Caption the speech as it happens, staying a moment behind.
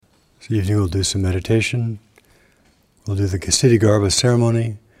This evening we'll do some meditation. We'll do the Ksitigarbha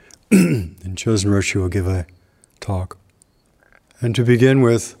ceremony, and Chosen Roshi will give a talk. And to begin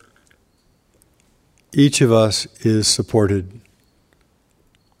with, each of us is supported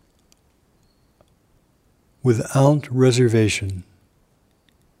without reservation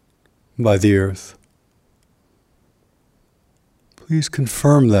by the earth. Please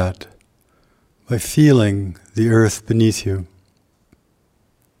confirm that by feeling the earth beneath you.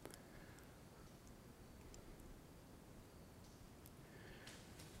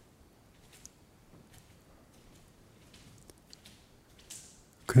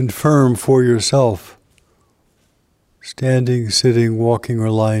 Confirm for yourself, standing, sitting, walking, or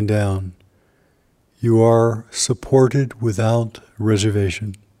lying down, you are supported without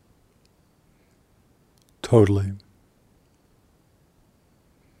reservation. Totally.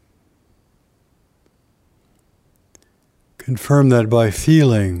 Confirm that by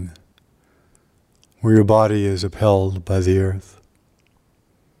feeling where your body is upheld by the earth.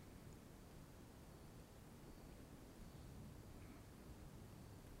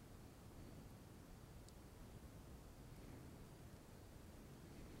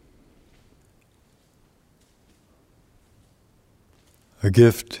 A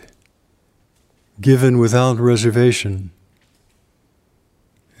gift given without reservation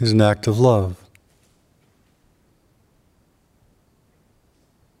is an act of love.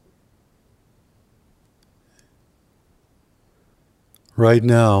 Right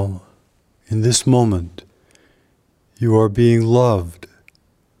now, in this moment, you are being loved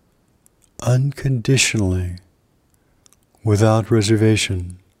unconditionally, without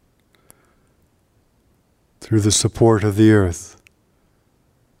reservation, through the support of the earth.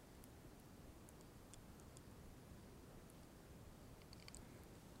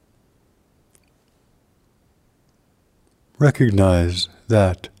 Recognize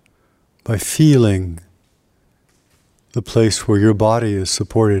that by feeling the place where your body is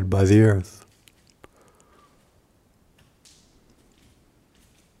supported by the earth.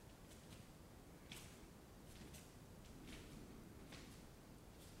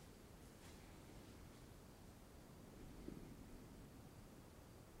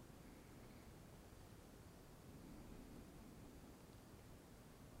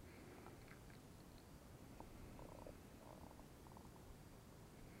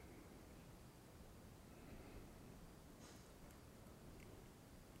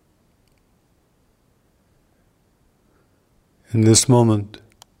 In this moment,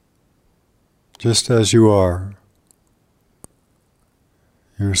 just as you are,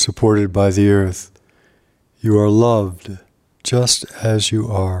 you're supported by the earth. You are loved just as you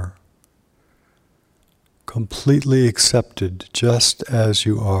are, completely accepted just as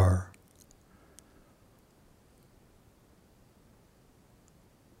you are.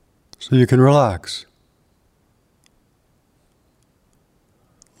 So you can relax.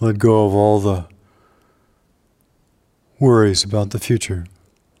 Let go of all the worries about the future.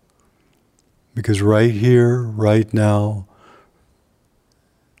 Because right here, right now,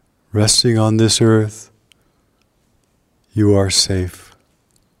 resting on this earth, you are safe.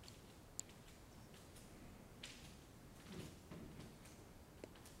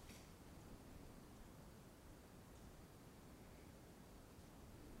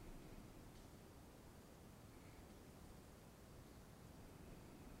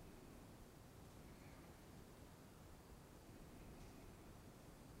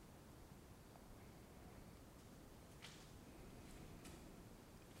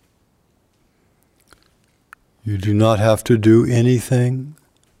 You do not have to do anything,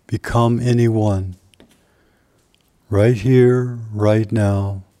 become anyone. Right here, right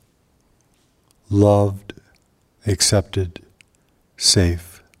now, loved, accepted,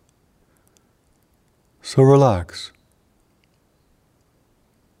 safe. So relax.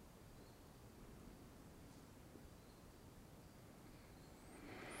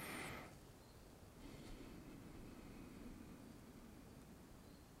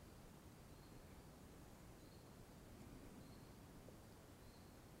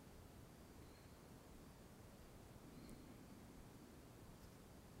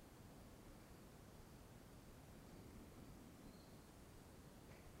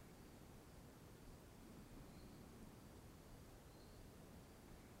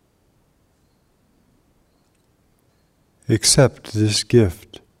 Accept this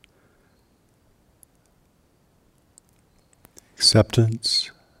gift.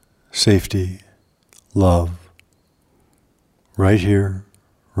 Acceptance, safety, love, right here,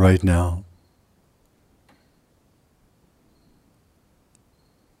 right now.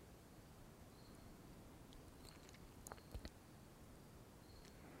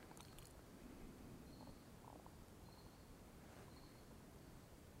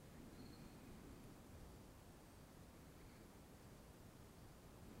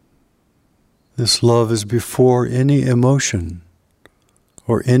 This love is before any emotion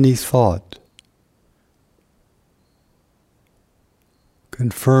or any thought.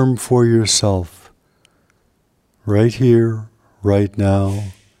 Confirm for yourself, right here, right now,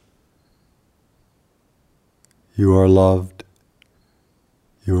 you are loved,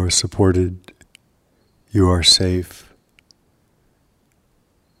 you are supported, you are safe,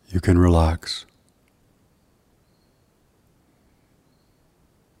 you can relax.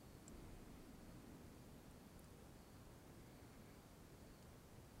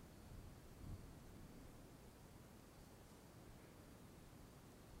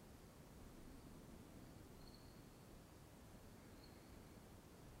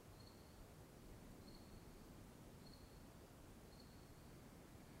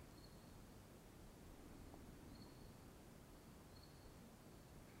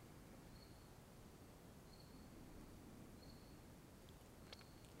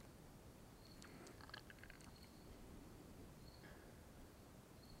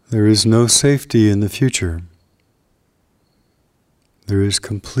 There is no safety in the future. There is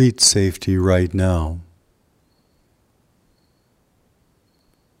complete safety right now.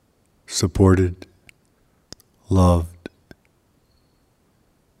 Supported, loved,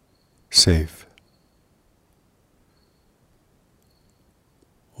 safe.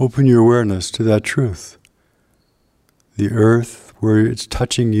 Open your awareness to that truth. The earth where it's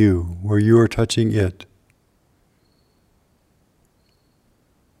touching you, where you are touching it.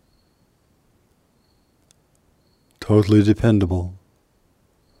 Totally dependable,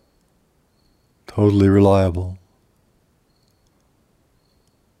 totally reliable.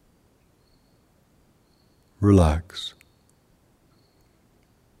 Relax.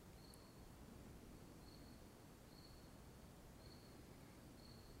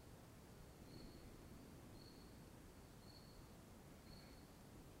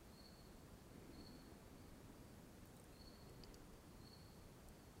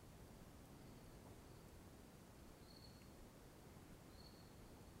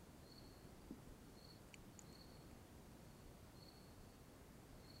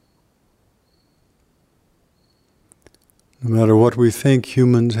 No matter what we think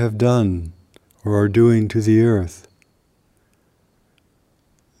humans have done or are doing to the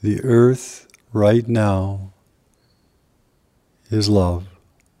earth right now is love,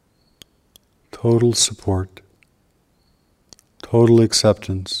 total support, total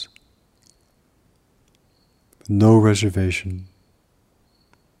acceptance, no reservation,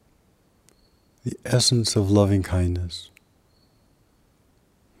 the essence of loving kindness.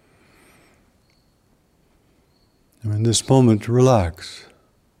 And in this moment, relax,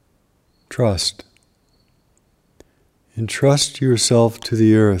 trust. Entrust yourself to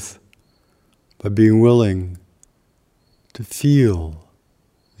the earth by being willing to feel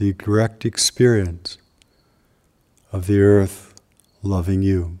the direct experience of the earth loving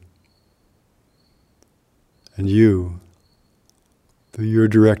you. And you, through your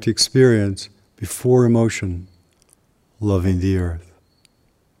direct experience, before emotion, loving the earth.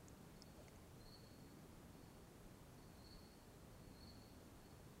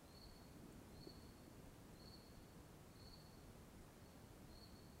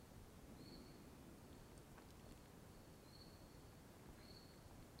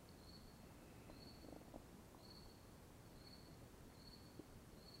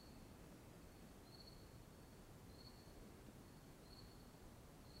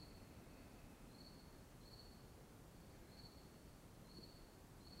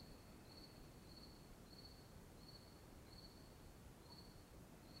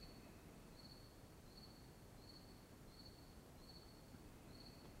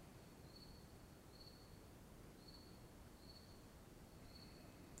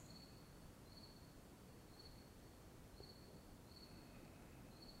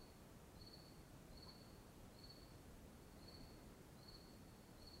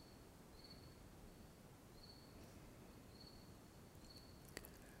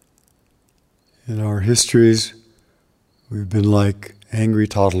 In our histories, we've been like angry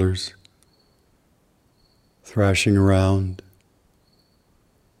toddlers, thrashing around,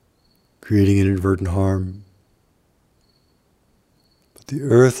 creating inadvertent harm. But the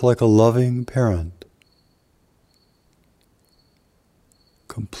earth, like a loving parent,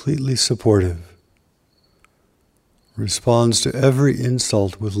 completely supportive, responds to every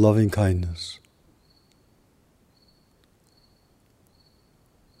insult with loving kindness.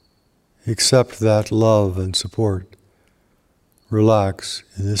 Accept that love and support. Relax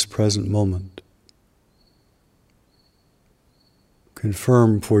in this present moment.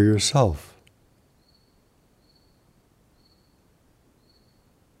 Confirm for yourself.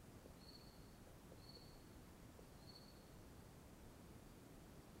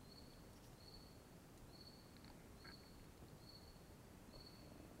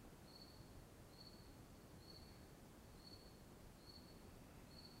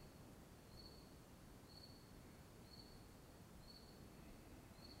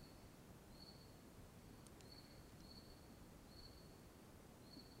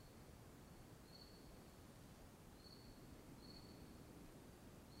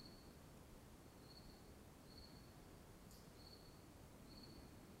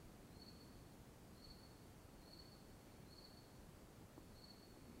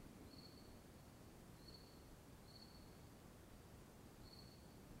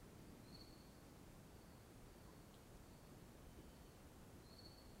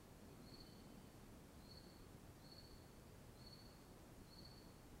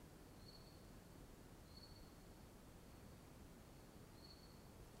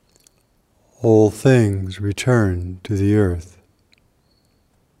 all things return to the earth.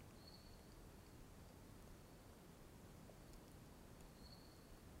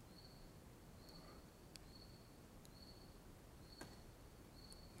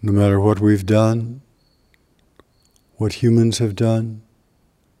 No matter what we've done, what humans have done,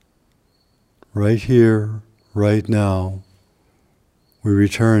 right here, right now, we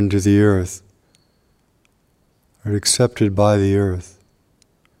return to the earth, are accepted by the earth,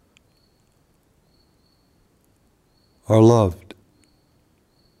 are loved.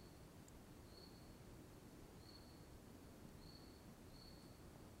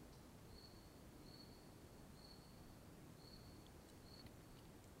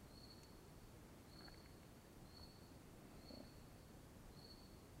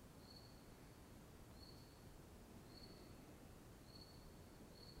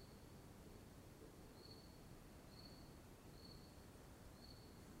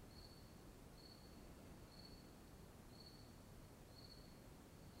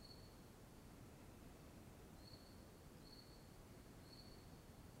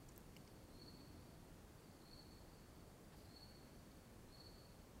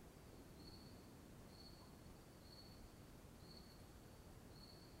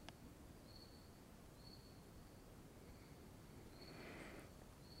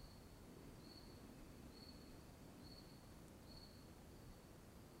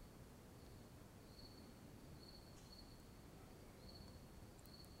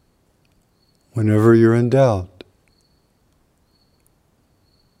 Whenever you're in doubt,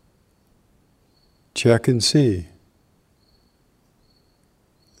 check and see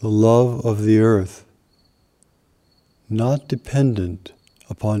the love of the earth, not dependent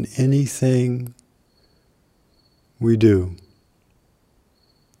upon anything we do.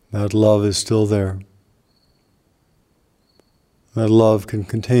 That love is still there. That love can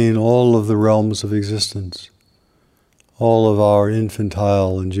contain all of the realms of existence, all of our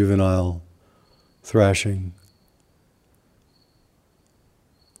infantile and juvenile thrashing,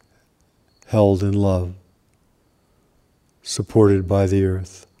 held in love, supported by the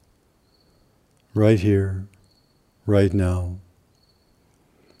earth, right here, right now.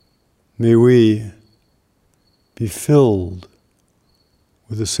 May we be filled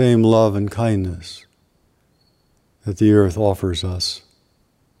with the same love and kindness that the earth offers us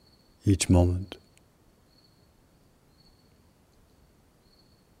each moment.